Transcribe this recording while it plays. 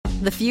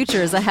The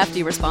future is a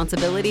hefty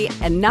responsibility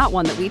and not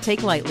one that we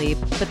take lightly,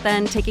 but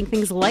then taking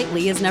things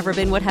lightly has never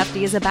been what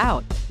Hefty is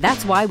about.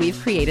 That's why we've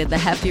created the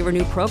Hefty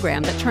Renew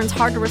program that turns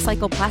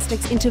hard-to-recycle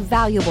plastics into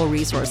valuable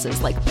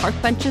resources like park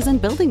benches and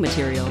building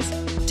materials.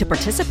 To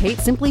participate,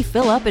 simply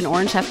fill up an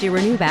orange Hefty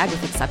Renew bag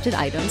with accepted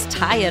items,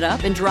 tie it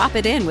up, and drop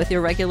it in with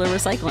your regular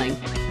recycling.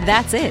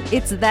 That's it.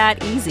 It's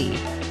that easy.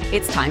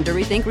 It's time to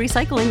rethink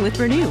recycling with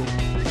Renew.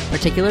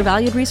 Particular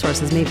valued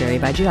resources may vary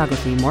by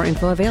geography. More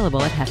info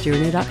available at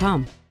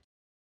heftyrenew.com.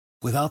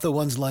 Without the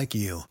ones like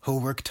you, who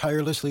work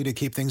tirelessly to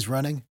keep things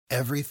running,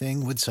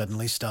 everything would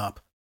suddenly stop.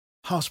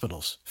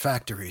 Hospitals,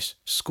 factories,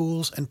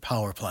 schools, and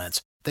power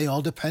plants, they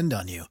all depend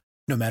on you.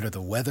 No matter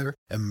the weather,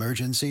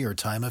 emergency, or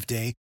time of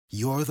day,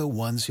 you're the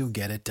ones who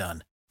get it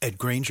done. At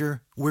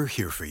Grainger, we're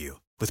here for you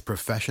with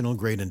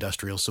professional-grade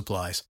industrial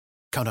supplies.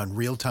 Count on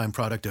real-time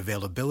product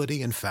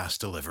availability and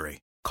fast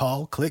delivery.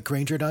 Call, click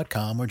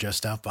Grainger.com, or just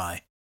stop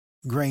by.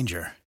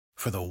 Grainger,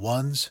 for the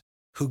ones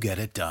who get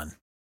it done.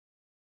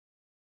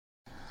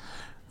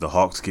 The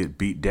Hawks get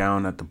beat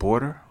down at the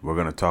border. We're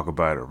going to talk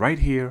about it right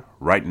here,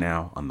 right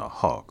now on the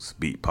Hawks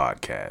Beat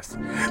Podcast.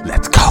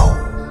 Let's go.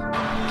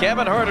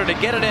 Kevin Huerter to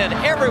get it in.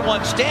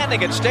 Everyone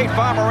standing at State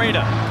Farm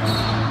Arena.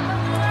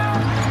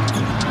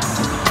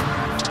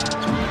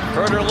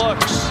 Huerter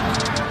looks,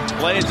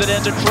 plays it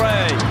into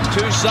Trey.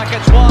 2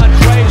 seconds, one.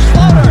 Trey's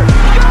floater.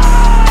 Good!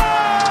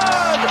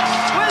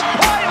 With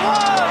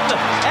 .1,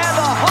 and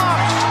the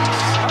Hawks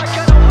are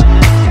going to win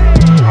this game.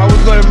 I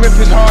was going to rip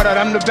his heart out.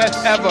 I'm the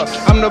best ever.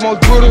 I'm the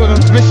most brutal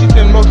and vicious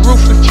and most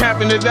ruthless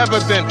champion there's ever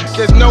been.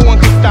 There's no one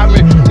can stop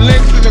me.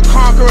 Lynch is a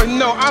conqueror.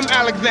 No, I'm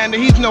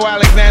Alexander. He's no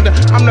Alexander.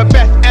 I'm the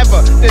best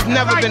ever. There's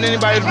never been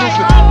anybody as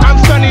ruthless.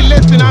 I'm Sonny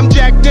Liston. I'm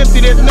Jack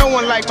Dempsey. There's no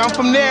one like me. I'm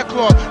from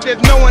Nairclaw.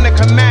 There's no one that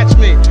can match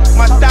me.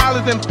 My style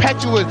is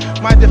impetuous.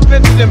 My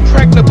defense is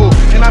impregnable.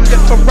 And I'm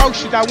just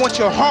ferocious. I want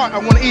your heart.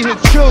 I want to eat his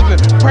children.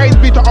 Praise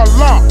be to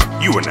Allah.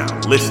 You are now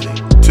listening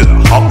to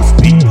the Hawks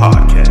Beat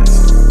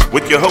Podcast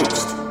with your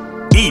host,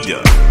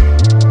 E-Dub.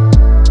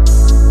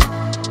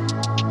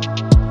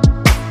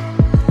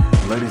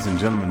 Ladies and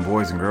gentlemen,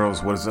 boys and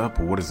girls, what is up?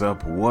 What is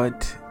up?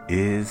 What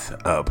is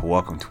up?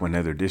 Welcome to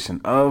another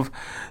edition of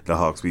the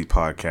Hawks Beat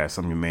Podcast.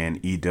 I'm your man,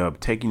 E-Dub,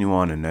 taking you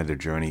on another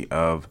journey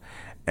of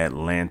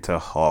Atlanta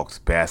Hawks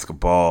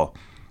basketball.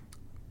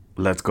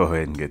 Let's go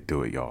ahead and get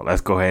through it, y'all.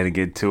 Let's go ahead and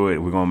get to it.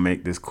 We're going to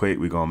make this quick.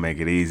 We're going to make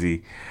it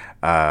easy.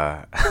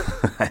 I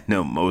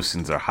know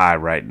emotions are high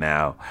right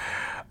now.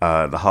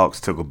 The Hawks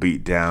took a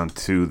beat down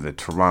to the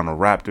Toronto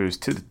Raptors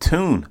to the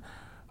tune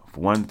of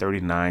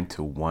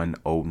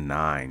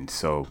 139-109.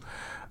 So,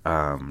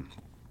 I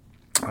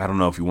don't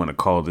know if you want to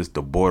call this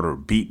the border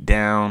beat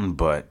down,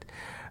 but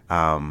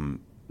the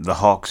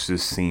Hawks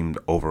just seemed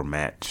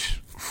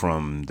overmatched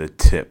from the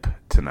tip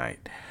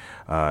tonight.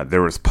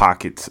 There was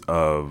pockets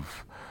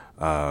of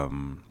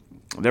good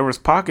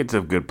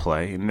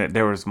play, and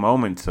there was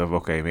moments of,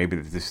 okay, maybe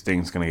this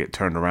thing's going to get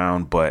turned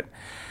around, but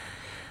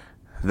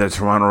the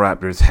Toronto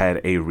Raptors had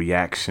a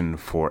reaction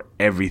for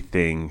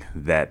everything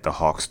that the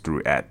Hawks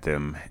threw at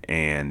them,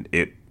 and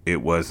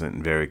it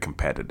wasn't very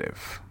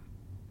competitive.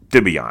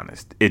 To be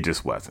honest, it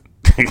just wasn't.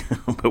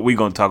 But we're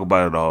going to talk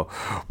about it all.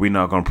 We're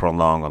not going to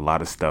prolong a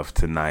lot of stuff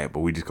tonight, but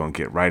we're just going to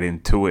get right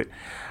into it.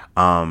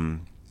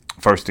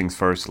 First things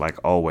first, like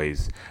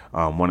always,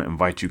 want to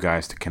invite you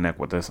guys to connect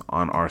with us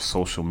on our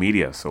social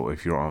media. So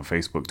if you're on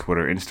Facebook,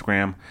 Twitter,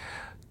 Instagram,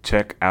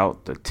 check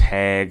out the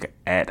tag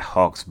at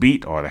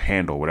HawksBeat, or the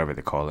handle, whatever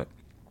they call it,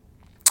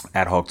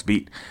 at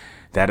HawksBeat.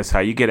 That is how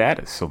you get at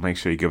us. So make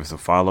sure you give us a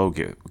follow,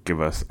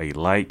 give us a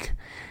like,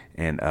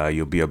 and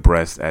you'll be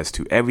abreast as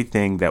to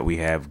everything that we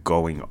have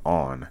going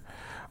on.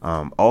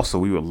 Also,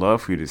 we would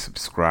love for you to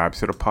subscribe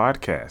to the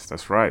podcast.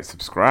 That's right,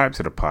 subscribe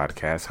to the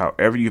podcast.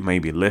 However you may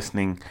be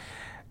listening,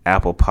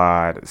 Apple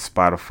Pod,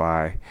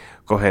 Spotify,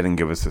 go ahead and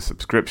give us a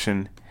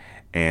subscription,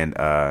 and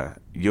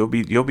you'll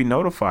be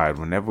notified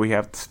whenever we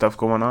have stuff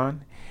going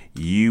on.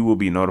 You will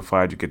be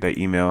notified. You get that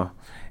email,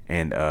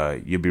 and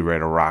you'll be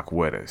ready to rock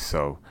with us.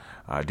 So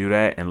do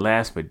that. And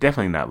last but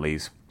definitely not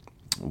least,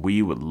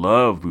 we would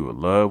love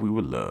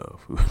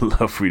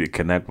for you to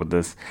connect with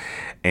us.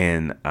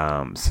 And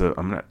so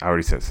I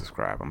already said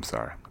subscribe. I'm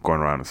sorry,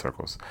 going around in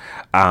circles.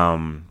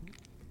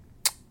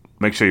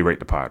 Make sure you rate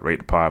the pod. Rate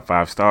the pod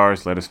 5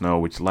 stars. Let us know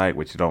what you like,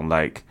 what you don't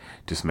like.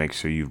 Just make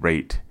sure you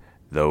rate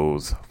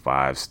those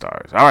 5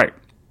 stars. All right,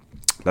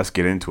 let's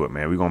get into it,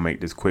 man. We're going to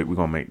make this quick. We're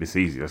going to make this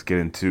easy. Let's get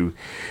into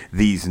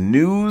these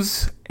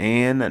news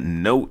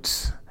and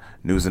notes.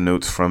 News and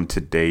notes from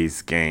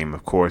today's game.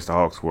 Of course, the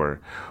Hawks were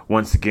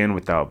once again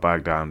without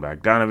Bogdan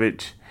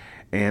Bogdanovic,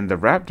 and the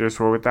Raptors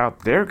were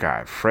without their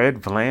guy,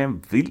 Fred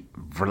Van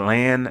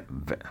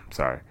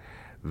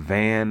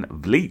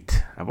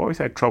Vliet. I've always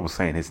had trouble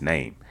saying his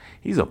name.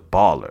 He's a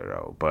baller,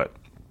 though, but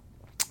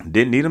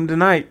didn't need him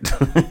tonight.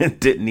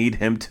 Didn't need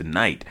him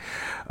tonight.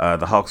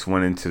 The Hawks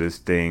went into this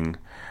thing.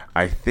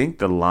 I think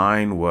the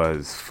line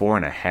was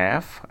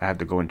 4.5. I have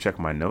to go and check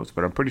my notes,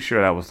 but I'm pretty sure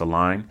that was the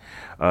line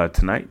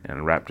tonight. And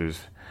the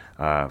Raptors,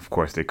 of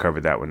course, they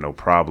covered that with no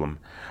problem.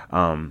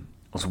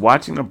 was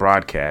watching the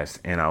broadcast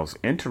and I was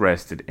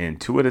interested in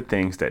two of the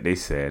things that they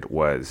said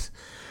was,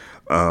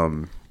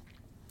 you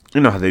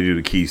know how they do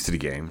the keys to the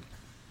game.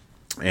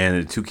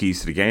 And the two keys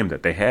to the game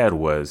that they had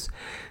was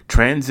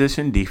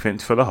transition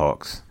defense for the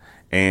Hawks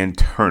and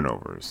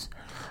turnovers.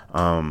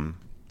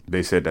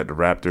 They said that the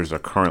Raptors are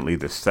currently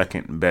the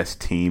second best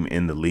team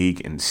in the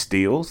league in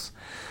steals.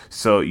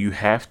 So you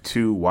have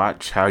to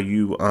watch how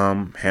you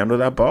handle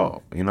that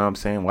ball. You know what I'm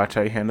saying? Watch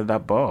how you handle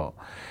that ball.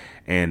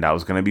 And that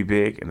was going to be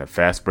big. And the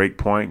fast break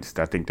points,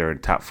 I think they're in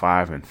top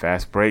 5 in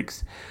fast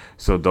breaks.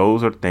 So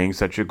those are things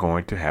that you're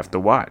going to have to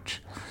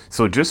watch.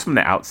 So just from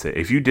the outset,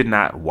 if you did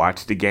not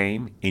watch the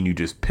game and you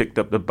just picked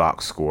up the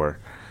box score,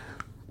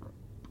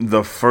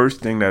 the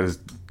first thing that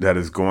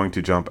is going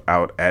to jump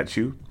out at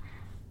you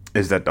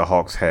is that the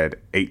Hawks had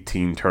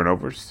 18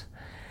 turnovers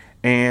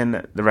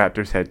and the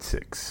Raptors had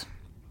 6.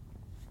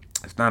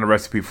 It's not a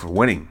recipe for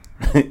winning.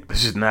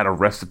 It's just not a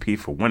recipe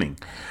for winning.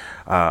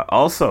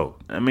 Also,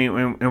 I mean,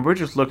 and we're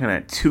just looking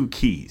at two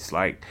keys.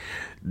 Like,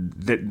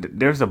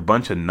 there's a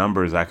bunch of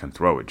numbers I can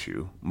throw at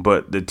you,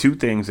 but the two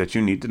things that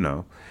you need to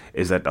know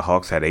is that the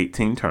Hawks had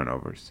 18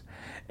 turnovers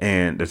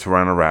and the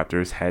Toronto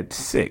Raptors had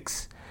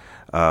 6.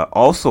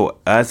 Also,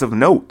 as of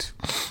note,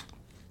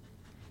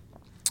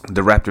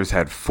 the Raptors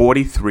had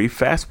 43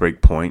 fast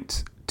break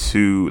points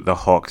to the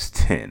Hawks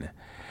 10.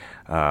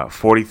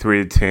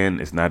 43 to 10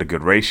 is not a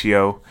good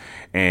ratio.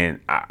 And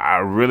I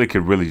really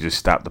could just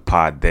stop the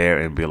pod there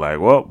and be like,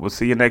 well, we'll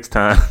see you next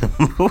time.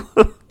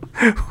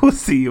 We'll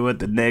see you at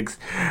the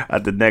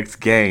next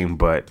game.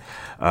 But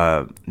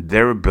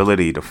their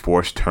ability to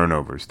force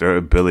turnovers, their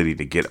ability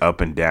to get up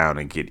and down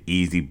and get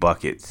easy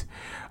buckets,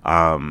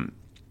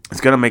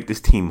 it's going to make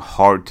this team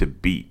hard to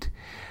beat.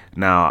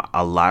 Now,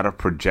 a lot of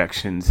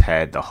projections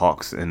had the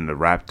Hawks and the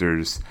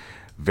Raptors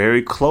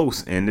very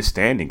close in the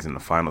standings, in the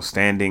final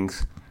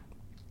standings,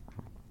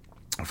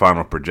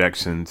 final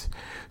projections.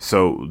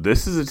 So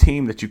this is a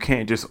team that you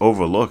can't just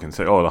overlook and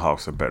say, oh, the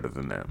Hawks are better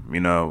than them. You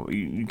know,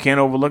 you can't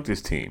overlook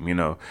this team. You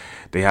know,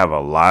 they have a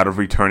lot of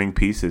returning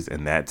pieces,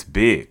 and that's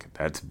big.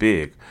 That's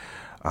big.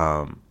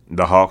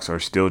 The Hawks are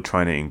still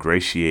trying to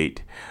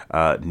ingratiate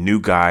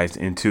new guys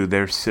into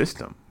their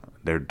system.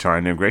 They're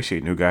trying to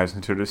ingratiate new guys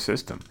into their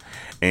system.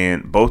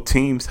 And both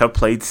teams have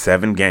played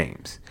 7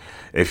 games.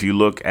 If you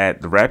look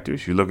at the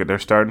Raptors, you look at their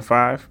starting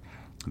 5,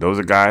 those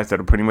are guys that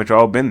have pretty much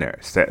all been there,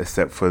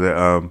 except for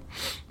the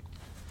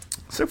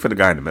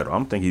guy in the middle. I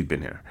don't think he's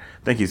been here.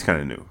 I think he's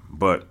kind of new.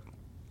 But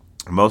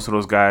most of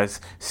those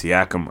guys,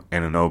 Siakam,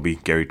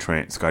 Anunoby, Gary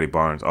Trent, Scotty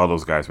Barnes, all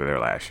those guys were there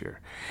last year.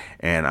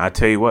 And I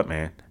tell you what,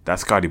 man, that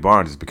Scotty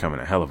Barnes is becoming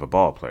a hell of a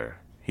ball player.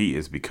 He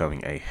is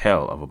becoming a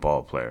hell of a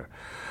ball player.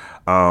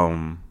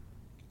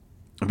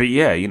 But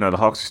yeah, you know, the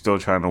Hawks are still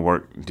trying to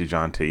work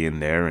DeJounte in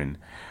there, and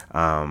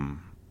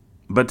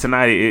but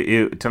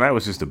tonight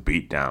was just a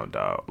beatdown,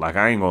 dog. Like,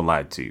 I ain't gonna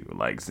lie to you.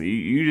 Like, so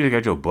you just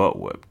got your butt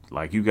whipped.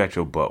 Like, you got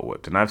your butt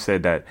whipped, and I've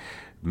said that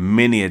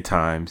many a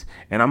times,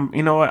 and I'm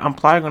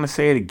probably gonna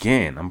say it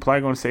again. I'm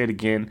probably gonna say it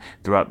again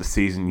throughout the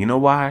season. You know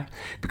why?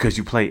 Because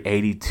you play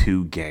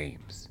 82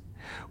 games.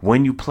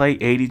 When you play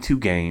 82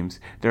 games,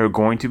 there are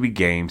going to be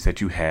games that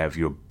you have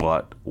your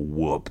butt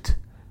whooped.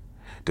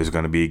 There's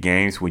going to be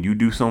games when you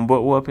do some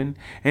butt whooping,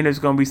 and there's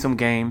going to be some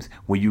games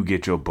when you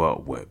get your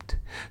butt whipped.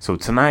 So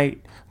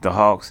tonight, the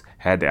Hawks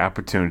had the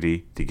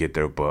opportunity to get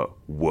their butt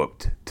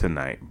whooped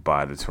tonight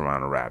by the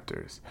Toronto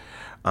Raptors.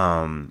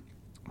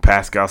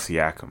 Pascal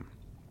Siakam.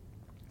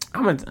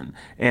 I'm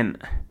going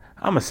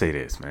to say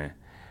this, man.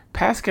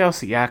 Pascal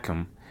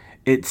Siakam,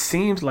 it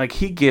seems like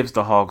he gives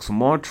the Hawks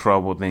more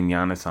trouble than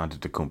Giannis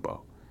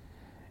Antetokounmpo.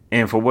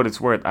 And for what it's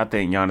worth, I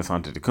think Giannis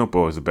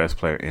Antetokounmpo is the best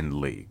player in the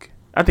league.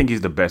 I think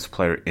he's the best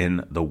player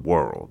in the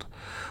world.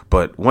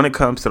 But when it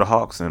comes to the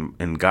Hawks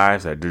and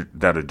guys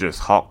that are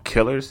just Hawk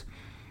killers,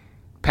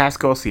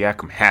 Pascal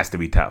Siakam has to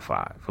be top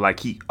 5.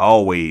 Like, he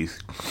always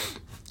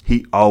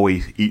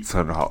eats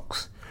on the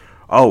Hawks.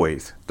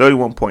 Always.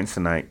 31 points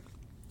tonight,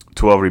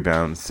 12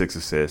 rebounds, 6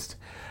 assists,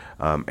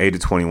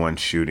 8-21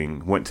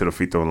 shooting. Went to the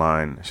free throw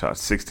line, shot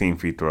 16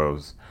 free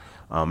throws,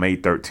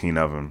 made 13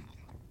 of them.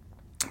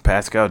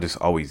 Pascal just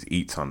always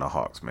eats on the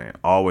Hawks, man.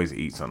 Always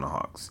eats on the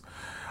Hawks.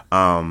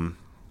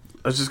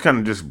 Let's just kind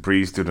of just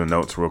breeze through the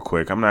notes real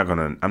quick. I'm not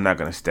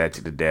gonna stat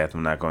you to death.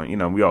 I'm not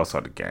going. We all saw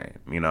the game.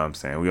 You know what I'm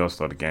saying? We all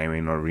saw the game.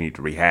 We need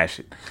to rehash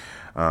it.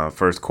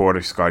 First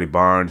quarter, Scotty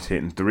Barnes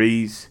hitting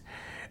threes,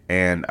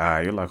 and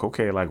you're like,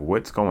 okay, like,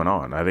 what's going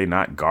on? Are they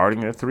not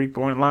guarding the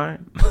 3-point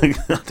line?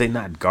 Are they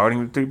not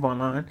guarding the 3-point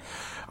line?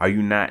 Are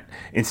you not?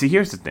 And see,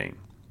 here's the thing.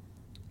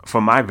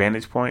 From my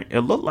vantage point, it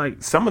looked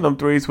like some of them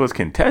threes was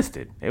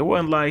contested. It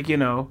wasn't like,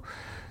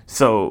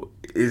 So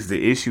is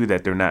the issue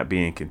that they're not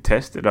being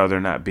contested, or they're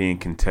not being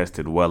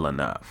contested well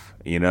enough?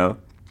 I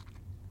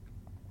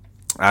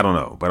don't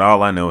know. But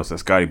all I know is that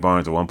Scotty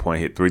Barnes at one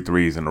point hit 3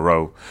 threes in a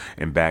row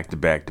in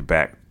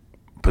back-to-back-to-back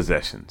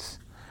possessions.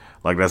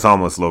 Like, that's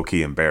almost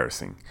low-key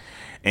embarrassing.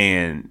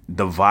 And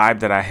the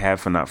vibe that I had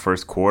from that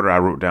first quarter, I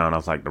wrote down, I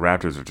was like, the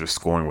Raptors are just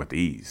scoring with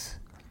ease.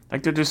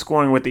 Like, they're just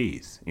scoring with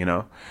ease,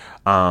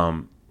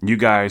 You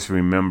guys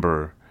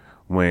remember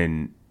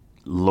when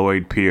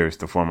Lloyd Pierce,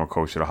 the former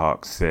coach of the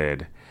Hawks,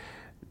 said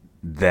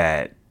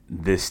that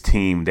this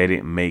team, they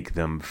didn't make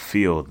them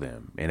feel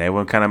them. And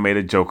everyone kind of made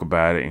a joke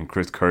about it, and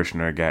Chris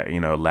Kirshner got,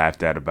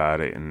 laughed at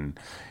about it, and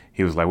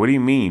he was like, what do you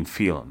mean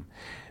feel them?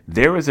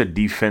 There is a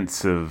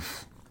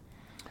defensive,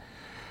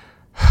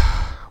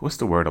 what's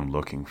the word I'm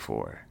looking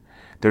for?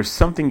 There's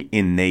something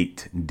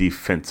innate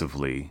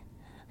defensively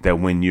that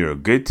when you're a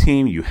good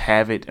team, you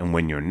have it, and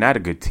when you're not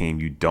a good team,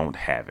 you don't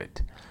have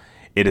it.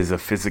 It is a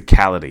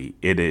physicality.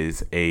 It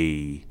is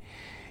a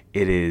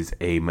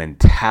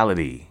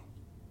mentality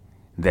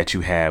that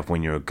you have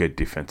when you're a good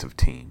defensive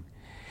team.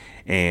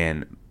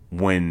 And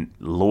when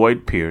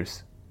Lloyd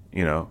Pierce,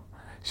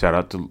 shout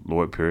out to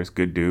Lloyd Pierce,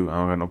 good dude. I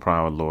don't got no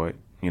problem with Lloyd.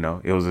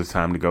 It was his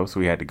time to go, so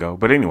he had to go.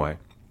 But anyway,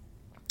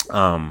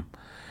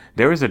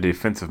 there is a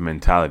defensive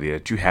mentality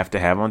that you have to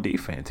have on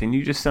defense, and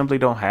you just simply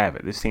don't have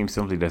it. This team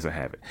simply doesn't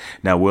have it.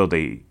 Now, will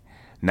they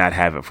not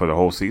have it for the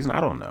whole season? I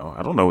don't know.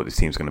 I don't know what this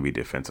team's going to be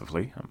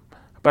defensively,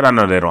 but I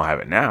know they don't have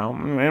it now.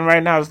 And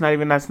right now, it's not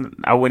even.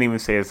 I wouldn't even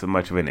say it's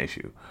much of an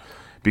issue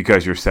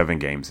because you're 7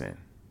 games in.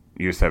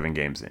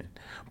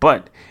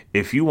 But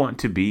if you want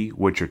to be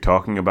what you're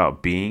talking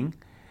about being,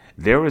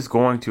 there is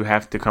going to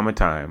have to come a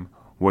time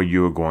where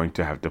you are going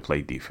to have to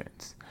play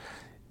defense.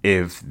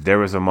 If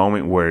there is a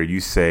moment where you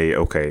say,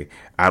 okay,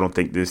 I don't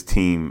think this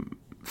team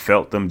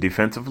felt them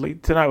defensively,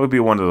 tonight would be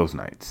one of those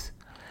nights.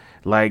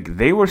 Like,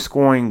 they were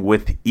scoring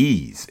with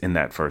ease in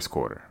that first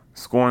quarter.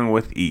 For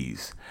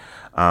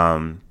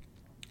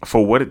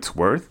what it's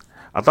worth,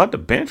 I thought the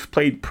bench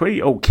played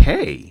pretty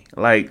okay.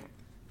 Like,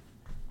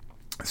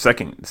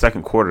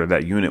 second quarter,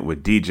 that unit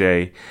with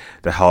DJ,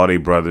 the Holiday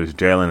brothers,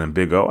 Jalen, and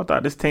Big O, I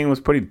thought this team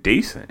was pretty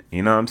decent.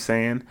 You know what I'm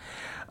saying?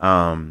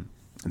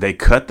 They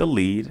cut the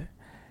lead.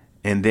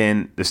 And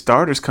then the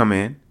starters come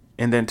in,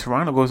 and then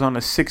Toronto goes on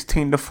a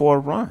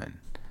 16-4 run,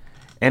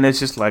 and it's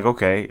just like,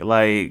 okay,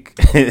 like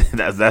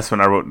that's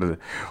when I wrote the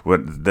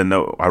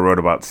note I wrote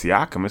about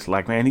Siakam. It's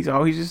like, man, he's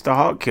just a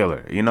hog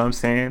killer. You know what I'm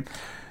saying?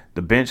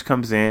 The bench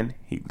comes in,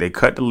 they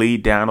cut the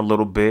lead down a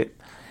little bit,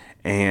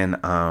 and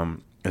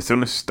as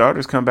soon as the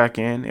starters come back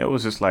in, it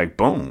was just like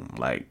boom,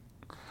 like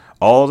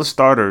all the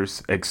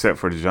starters except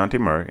for DeJounte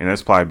Murray, and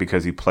that's probably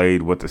because he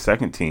played with the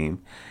second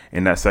team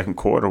in that second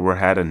quarter,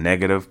 had a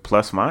negative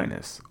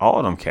plus-minus. All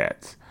of them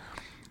cats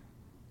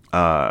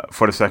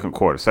for the second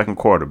quarter. Second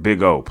quarter,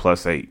 Big O,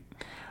 +8.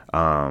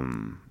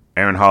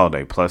 Aaron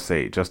Holiday,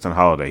 +8. Justin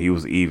Holiday, he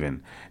was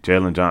even.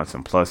 Jalen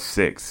Johnson,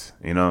 +6.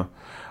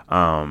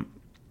 I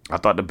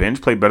thought the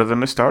bench played better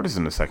than the starters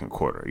in the second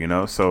quarter,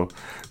 So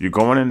you're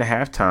going into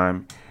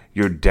halftime.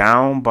 You're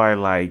down by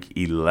like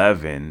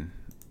 11,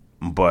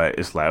 but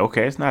it's like,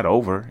 okay, it's not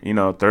over.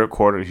 Third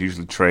quarter is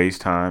usually Trey's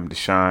time to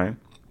shine.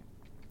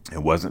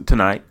 It wasn't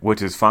tonight,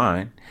 which is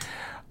fine.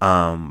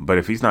 But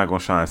if he's not going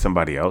to shine,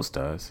 somebody else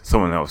does.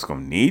 Someone else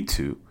going to need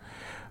to.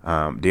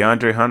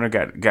 DeAndre Hunter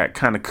got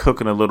kind of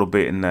cooking a little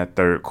bit in that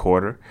third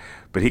quarter,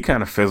 but he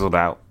kind of fizzled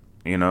out.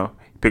 He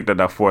picked up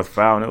that fourth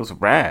foul, and it was a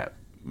wrap.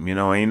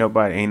 Ain't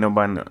nobody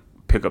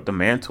pick up the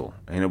mantle.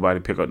 And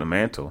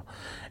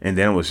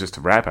then it was just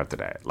a wrap after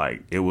that.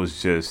 Like, it was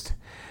just,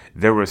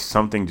 there was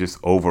something just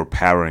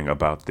overpowering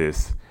about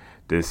this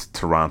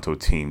Toronto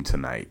team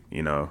tonight.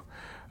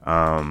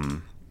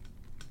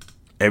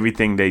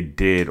 Everything they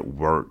did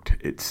worked,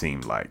 it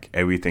seemed like.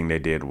 Everything they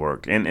did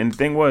worked. And the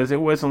thing was,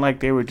 it wasn't like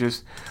they were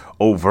just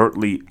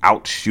overtly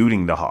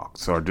out-shooting the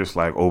Hawks or just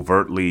like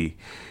overtly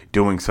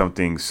doing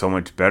something so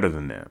much better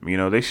than them.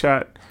 They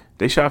shot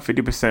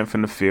 50%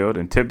 from the field,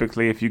 and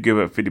typically if you give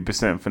up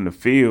 50% from the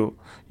field,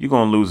 you're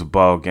going to lose a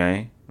ball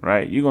game,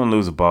 right? You're going to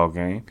lose a ball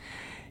game.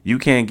 You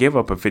can't give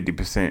up a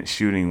 50%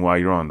 shooting while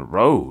you're on the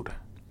road,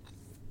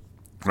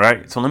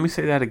 right? So let me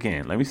say that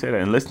again. Let me say that,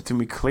 and listen to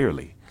me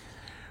clearly.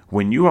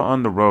 When you are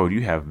on the road,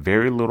 you have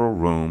very little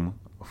room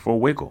for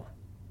wiggle.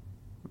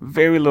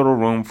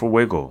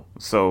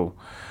 So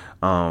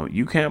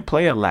you can't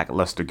play a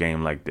lackluster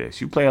game like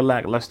this. You play a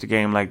lackluster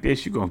game like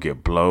this, you're going to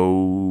get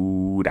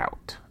blowed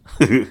out.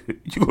 You're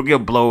going to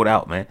get blowed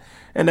out, man.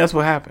 And that's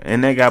what happened.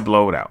 And they got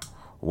blowed out.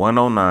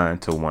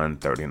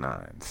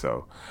 109-139.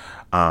 So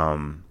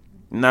I'm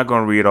not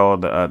going to read all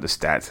the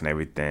stats and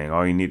everything.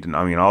 All you need to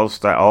know,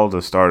 all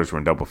the starters were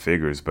in double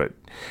figures, but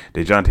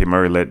DeJounte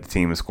Murray led the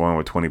team in scoring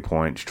with 20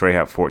 points. Trey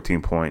had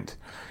 14 points.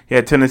 He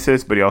had 10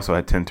 assists, but he also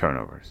had 10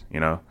 turnovers,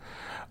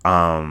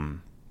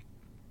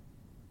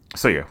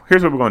 So, yeah,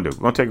 here's what we're going to do.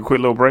 We're going to take a quick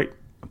little break.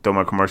 Throw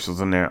my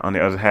commercials in there on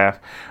the other half.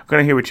 I'm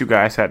going to hear what you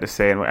guys had to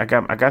say. And I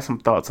got some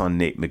thoughts on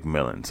Nate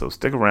McMillan. So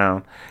stick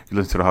around. You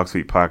listen to the Hawks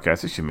Beat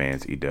podcast. It's your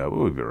man's E-Dub.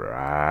 We'll be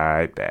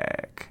right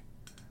back.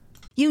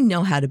 You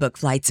know how to book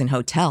flights and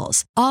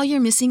hotels. All you're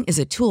missing is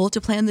a tool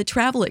to plan the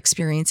travel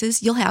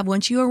experiences you'll have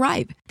once you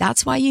arrive.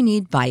 That's why you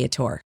need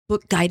Viator.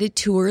 Book guided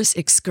tours,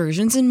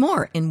 excursions, and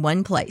more in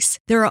one place.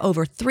 There are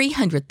over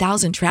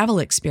 300,000 travel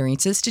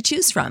experiences to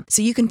choose from,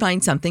 so you can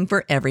find something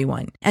for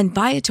everyone. And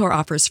Viator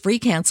offers free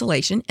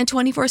cancellation and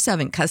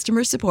 24/7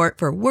 customer support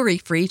for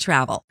worry-free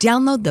travel.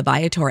 Download the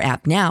Viator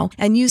app now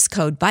and use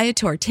code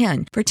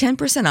Viator10 for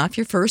 10% off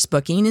your first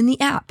booking in the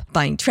app.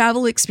 Find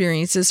travel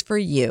experiences for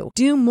you.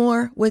 Do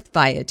more with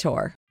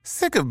Viator.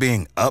 Sick of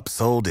being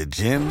upsold at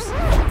gyms?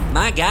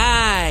 My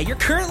guy, you're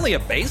currently a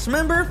base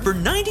member. For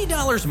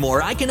 $90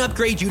 more, I can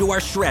upgrade you to our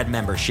Shred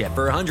membership.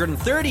 For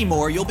 $130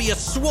 more, you'll be a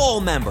Swole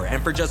member.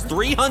 And for just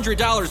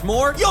 $300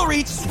 more, you'll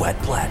reach Sweat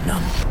Platinum.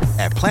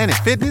 At Planet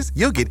Fitness,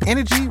 you'll get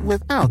energy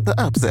without the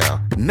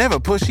upsell. Never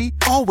pushy,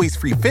 always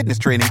free fitness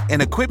training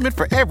and equipment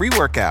for every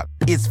workout.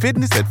 It's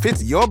fitness that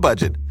fits your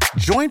budget.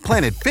 Join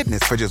Planet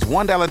Fitness for just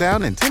 $1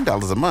 down and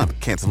 $10 a month.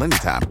 Cancel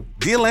anytime.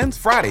 Deal ends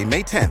Friday,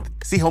 May 10th.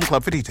 See Home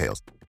Club for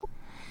details.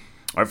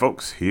 All right,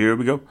 folks, here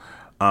we go.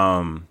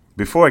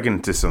 Before I get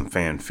into some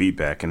fan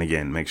feedback, and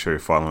again, make sure you're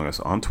following us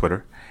on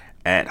Twitter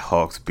at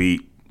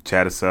HawksBeat.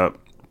 Chat us up.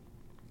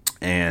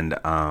 And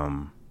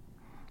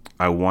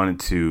I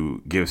wanted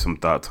to give some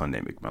thoughts on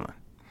Nate McMillan.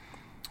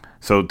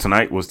 So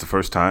tonight was the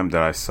first time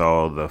that I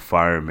saw the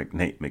Fire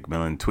Nate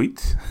McMillan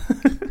tweets.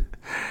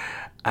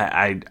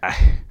 I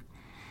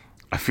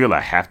feel I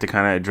have to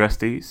kind of address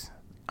these.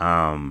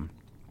 We're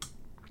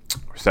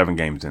 7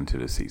 games into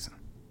the season.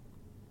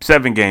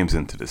 7 games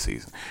into the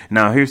season.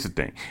 Now, here's the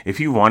thing.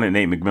 If you wanted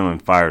Nate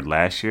McMillan fired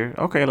last year,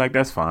 okay, like,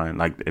 that's fine.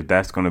 Like, if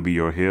that's going to be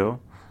your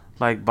hill,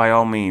 like, by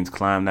all means,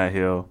 climb that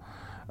hill,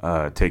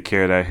 take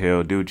care of that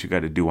hill, do what you got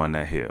to do on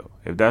that hill.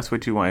 If that's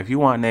what you want. If you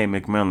want Nate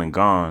McMillan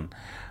gone,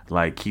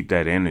 like, keep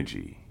that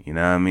energy. You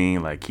know what I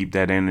mean? Like, keep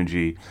that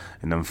energy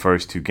in them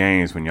first 2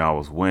 games when y'all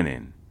was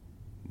winning.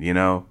 You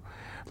know?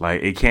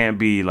 Like, it can't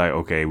be like,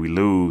 okay, we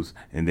lose,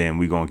 and then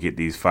we going to get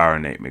these fire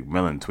Nate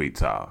McMillan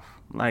tweets off.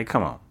 Like,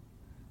 come on.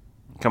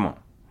 Come on,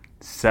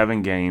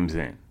 7 games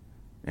in,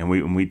 and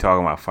we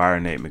talking about fire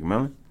Nate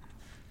McMillan.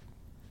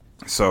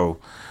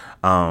 So,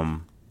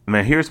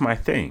 man, here's my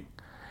thing.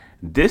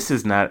 This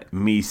is not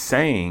me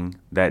saying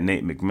that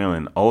Nate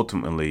McMillan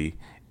ultimately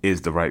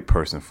is the right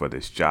person for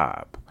this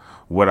job.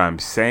 What I'm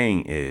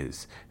saying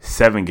is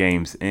 7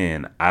 games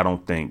in, I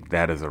don't think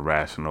that is a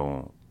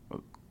rational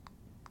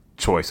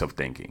choice of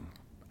thinking.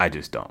 I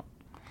just don't.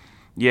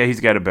 Yeah, he's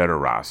got a better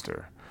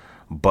roster,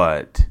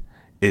 but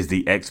is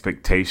the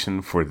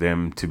expectation for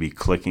them to be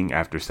clicking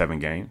after 7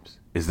 games?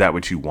 Is that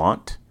what you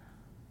want?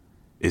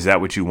 Is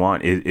that what you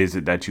want? Is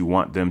it that you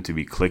want them to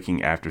be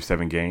clicking after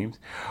 7 games?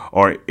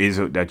 Or is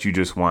it that you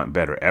just want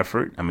better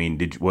effort? I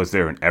mean, was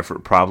there an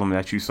effort problem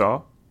that you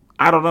saw?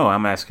 I don't know.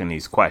 I'm asking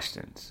these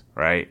questions,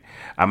 right?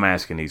 I'm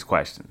asking these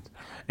questions.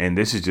 And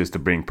this is just to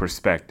bring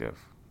perspective.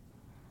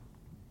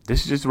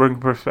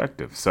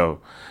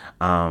 So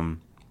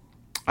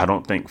I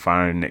don't think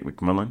firing Nick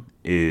McMillan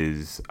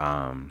is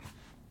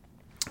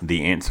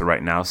the answer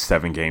right now.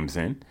 7 games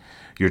in,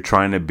 you're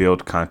trying to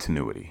build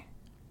continuity.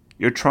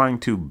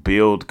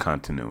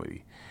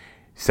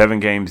 7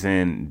 games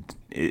in,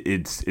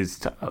 it's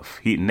tough.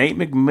 Nate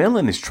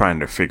McMillan is trying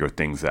to figure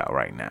things out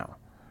right now,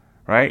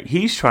 right?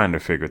 He's trying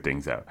to figure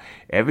things out.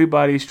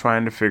 Everybody's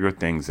trying to figure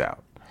things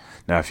out.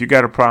 Now, if you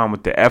got a problem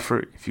with the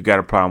effort, if you got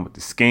a problem with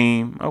the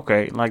scheme,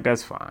 okay, like,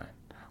 that's fine.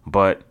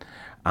 But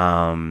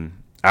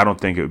I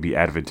don't think it would be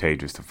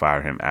advantageous to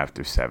fire him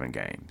after 7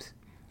 games.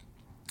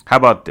 How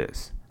about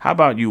this? How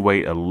about you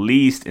wait at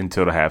least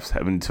until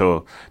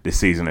the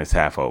season is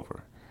half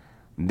over?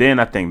 Then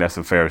I think that's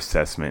a fair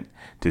assessment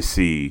to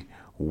see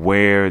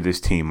where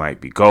this team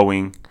might be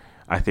going.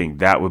 I think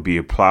that would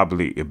be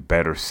probably a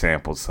better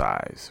sample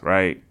size,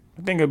 right?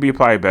 I think it would be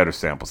probably a better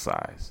sample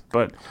size.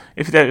 But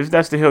if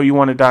that's the hill you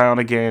want to die on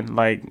again,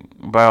 like,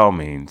 by all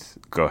means,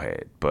 go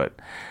ahead. But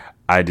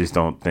I just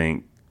don't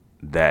think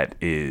that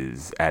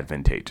is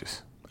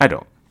advantageous. I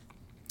don't.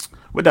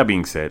 With that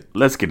being said,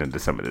 let's get into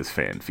some of this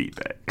fan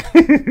feedback.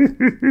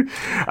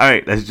 All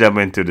right, let's jump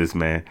into this,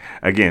 man.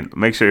 Again,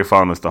 make sure you're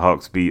following us, the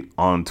Hawks Beat,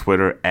 on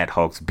Twitter at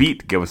Hawks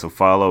Beat. Give us a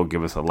follow,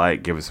 give us a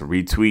like, give us a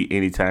retweet.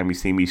 Anytime you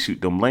see me shoot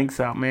them links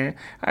out, man,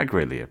 I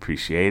greatly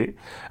appreciate it.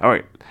 All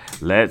right,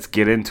 let's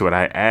get into it.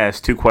 I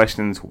asked 2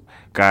 questions,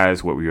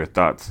 guys. What were your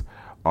thoughts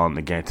on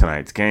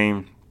tonight's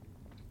game?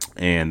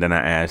 And then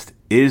I asked,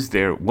 was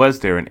there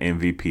an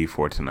MVP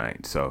for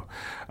tonight? So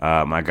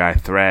my guy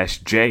Thrash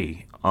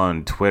J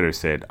on Twitter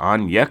said,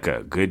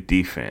 Onyeka, good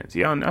defense.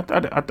 Yeah, I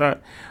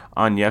thought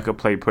Onyeka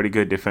played pretty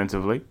good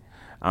defensively.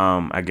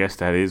 I guess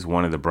that is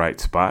one of the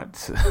bright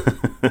spots.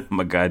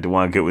 My guy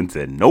DeJuan Goodwin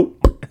said,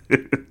 nope.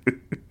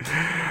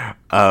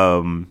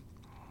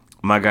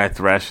 My guy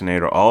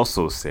Thrashinator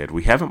also said,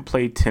 we haven't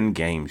played 10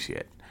 games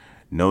yet.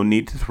 No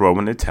need to throw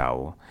in the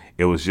towel.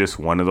 It was just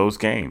one of those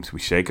games. We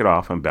shake it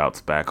off and bounce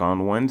back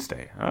on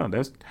Wednesday.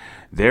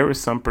 There is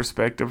some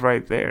perspective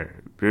right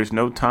there. There's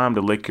no time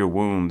to lick your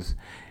wounds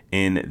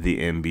in the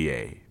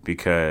NBA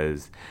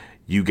because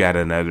you got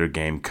another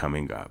game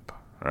coming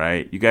up,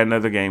 right? You got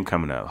another game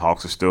coming up.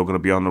 Hawks are still going to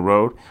be on the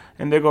road,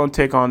 and they're going to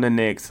take on the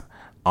Knicks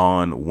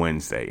on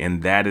Wednesday.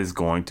 And that is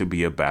going to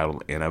be a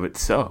battle in of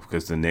itself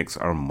because the Knicks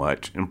are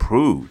much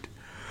improved.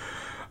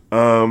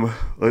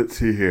 Let's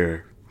see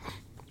here.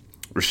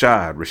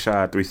 Rashad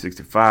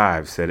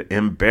 365 said,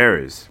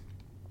 embarrassed.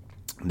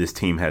 This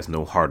team has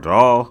no heart at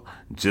all,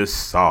 just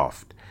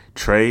soft.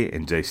 Trey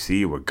and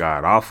JC were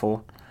god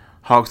awful.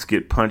 Hawks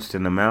get punched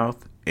in the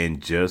mouth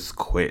and just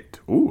quit.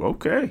 Ooh,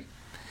 okay.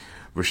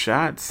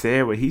 Rashad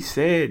said what he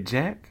said,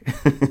 Jack.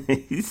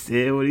 He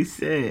said what he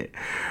said.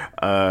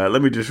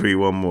 Let me just read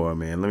one more,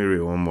 man.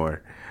 I'm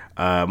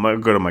going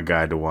to go to my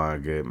guy,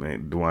 Dewan Good,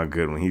 man. Dewan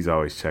Goodwin, he's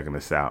always checking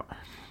us out.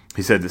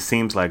 He said, it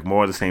seems like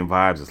more of the same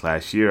vibes as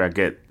last year. I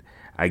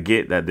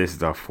get that this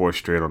is our fourth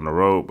straight on the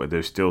road, but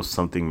there's still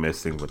something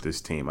missing with this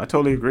team. I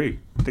totally agree.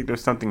 I think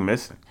there's something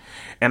missing.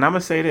 And I'm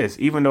going to say this,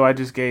 even though I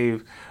just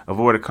gave a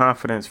vote of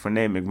confidence for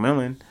Nate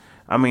McMillan,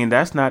 I mean,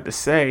 that's not to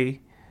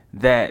say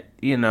that,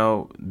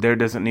 there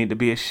doesn't need to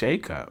be a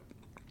shakeup.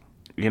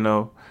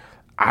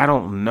 I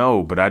don't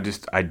know, but I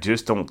just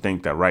don't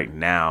think that right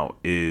now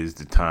is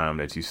the time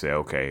that you say,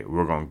 okay,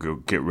 we're going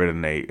to get rid of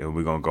Nate and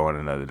we're going to go in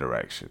another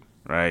direction,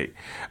 right?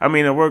 I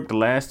mean, it worked the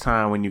last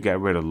time when you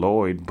got rid of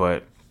Lloyd,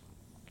 but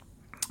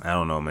I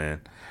don't know,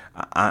 man.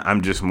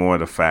 I'm just more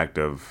the fact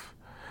of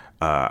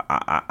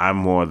I'm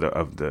more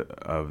of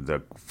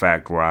the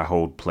fact where I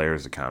hold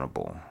players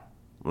accountable.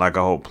 Like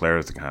I hold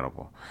players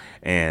accountable.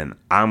 And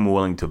I'm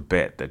willing to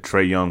bet that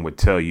Trae Young would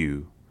tell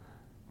you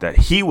that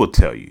he will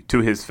tell you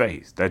to his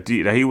face that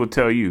he will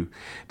tell you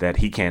that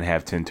he can't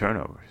have 10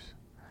 turnovers.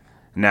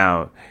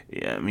 Now,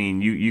 I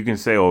mean, you can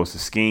say, oh, it's a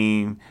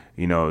scheme,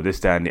 this,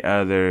 that, and the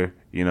other,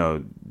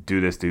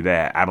 do this, do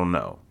that. I don't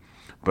know.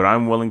 But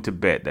I'm willing to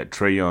bet that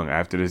Trae Young,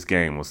 after this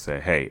game, will say,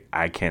 hey,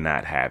 I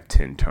cannot have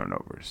 10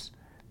 turnovers.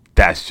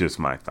 That's just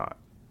my thought.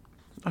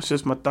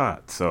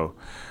 So,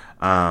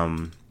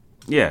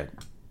 yeah.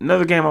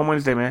 Another game on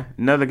Wednesday, man.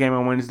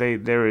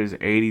 There is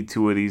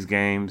 82 of these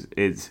games.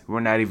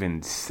 We're not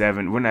even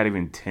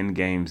 10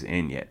 games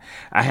in yet.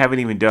 I haven't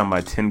even done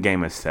my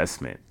 10-game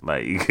assessment.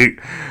 Like,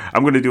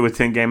 I'm going to do a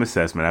 10-game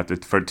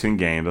assessment for 10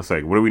 games. It's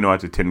like, what do we know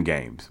after 10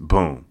 games?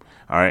 Boom.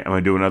 All right, I'm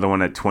going to do another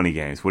one at 20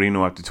 games. What do you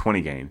know after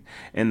 20 games?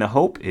 And the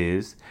hope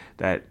is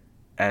that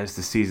as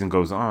the season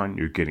goes on,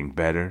 you're getting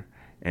better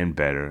and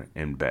better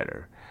and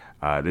better.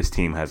 This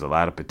team has a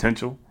lot of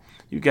potential.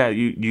 You got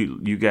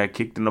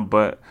kicked in the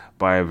butt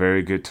by a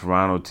very good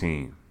Toronto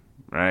team,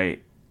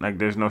 right? Like,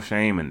 there's no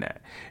shame in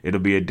that. It'll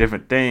be a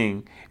different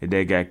thing if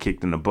they got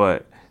kicked in the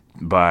butt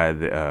by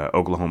the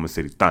Oklahoma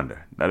City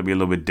Thunder. That'll be a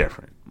little bit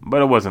different.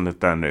 But it wasn't the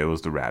Thunder. It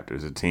was the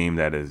Raptors, a team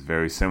that is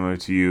very similar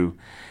to you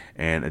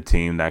and a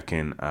team that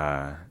can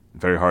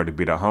very hard to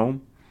beat at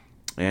home.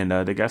 And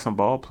they got some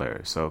ball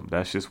players, so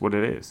that's just what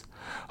it is.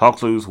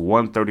 Hawks lose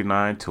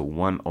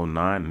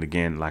 139-109. And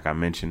again, like I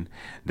mentioned,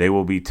 they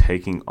will be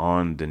taking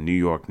on the New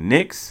York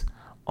Knicks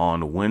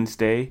on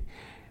Wednesday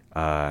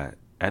at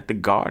the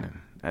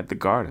Garden.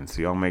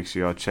 So y'all make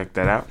sure y'all check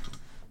that out.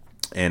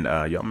 And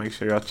y'all make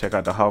sure y'all check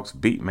out the Hawks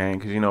beat, man,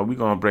 because, we're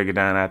going to break it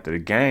down after the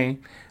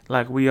game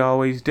like we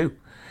always do.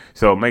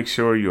 So make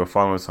sure you're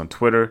following us on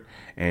Twitter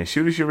and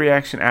shoot us your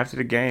reaction after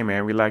the game,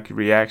 man. We like your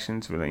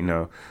reactions.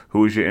 Who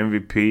was your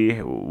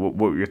MVP? What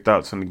were your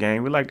thoughts on the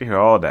game? We like to hear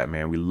all that,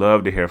 man. We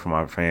love to hear from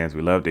our fans.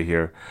 We love to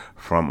hear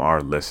from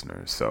our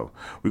listeners. So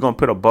we're going to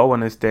put a bow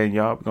on this thing,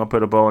 y'all. We're going to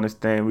put a bow on this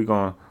thing. We're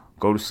going to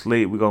go to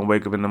sleep. We're going to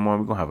wake up in the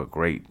morning. We're going to have a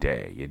great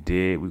day. You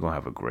did? We're going to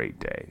have a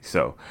great day.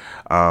 So,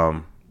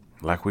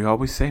 like we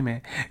always say,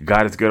 man,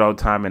 God is good all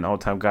the time, and all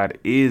the time God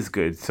is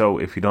good. So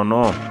if you don't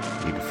know him,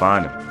 you need to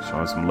find him. Show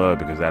him some love,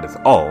 because that is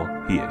all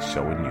he is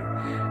showing you.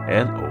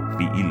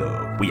 LOVE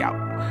love. We out.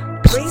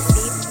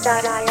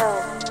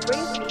 Freebeats.io.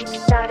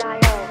 Freebeats.io.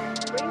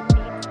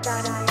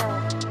 Freebeats.io.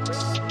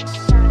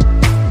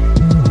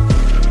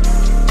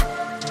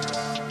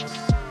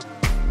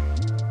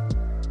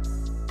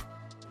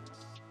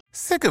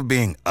 Sick of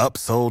being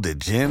upsold at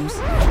gyms?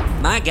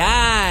 My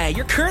guy,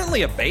 you're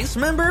currently a base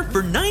member?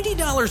 For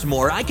 $90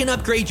 more, I can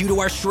upgrade you to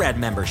our Shred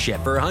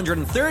membership. For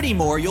 $130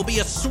 more, you'll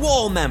be a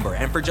Swole member.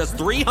 And for just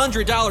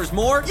 $300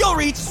 more, you'll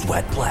reach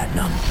Sweat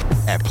Platinum.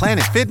 At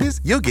Planet Fitness,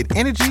 you'll get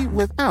energy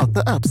without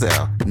the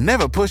upsell.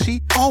 Never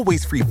pushy,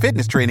 always free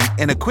fitness training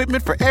and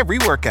equipment for every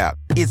workout.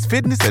 It's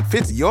fitness that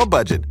fits your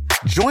budget.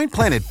 Join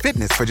Planet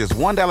Fitness for just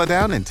 $1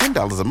 down and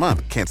 $10 a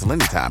month. Cancel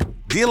anytime.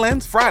 Deal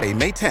ends Friday,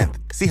 May 10th.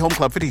 See Home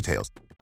Club for details.